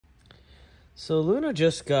So Luna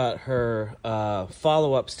just got her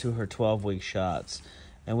follow-ups to her 12-week shots.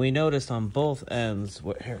 And we noticed on both ends,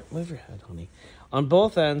 here, move your head, honey. On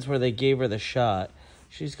both ends where they gave her the shot,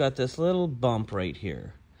 she's got this little bump right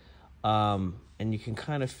here. And you can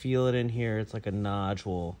kind of feel it in here. It's like a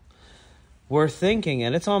nodule. We're thinking,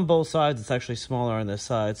 and it's on both sides. It's actually smaller on this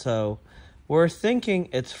side. So we're thinking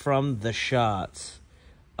it's from the shots.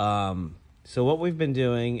 So what we've been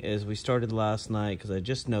doing is we started last night because I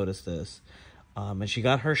just noticed this. And she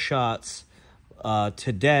got her shots.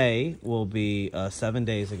 Today will be 7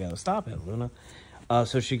 days ago. Stop it, Luna.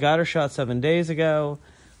 So she got her shot 7 days ago.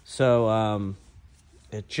 So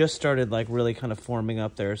it just started like really kind of forming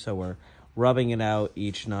up there. So we're rubbing it out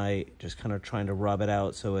each night, just kind of trying to rub it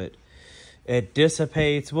out so it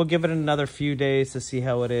dissipates. We'll give it another few days to see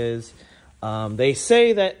how it is. They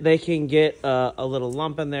say that they can get a little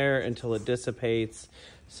lump in there until it dissipates.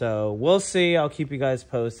 So we'll see. I'll keep you guys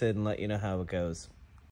posted and let you know how it goes.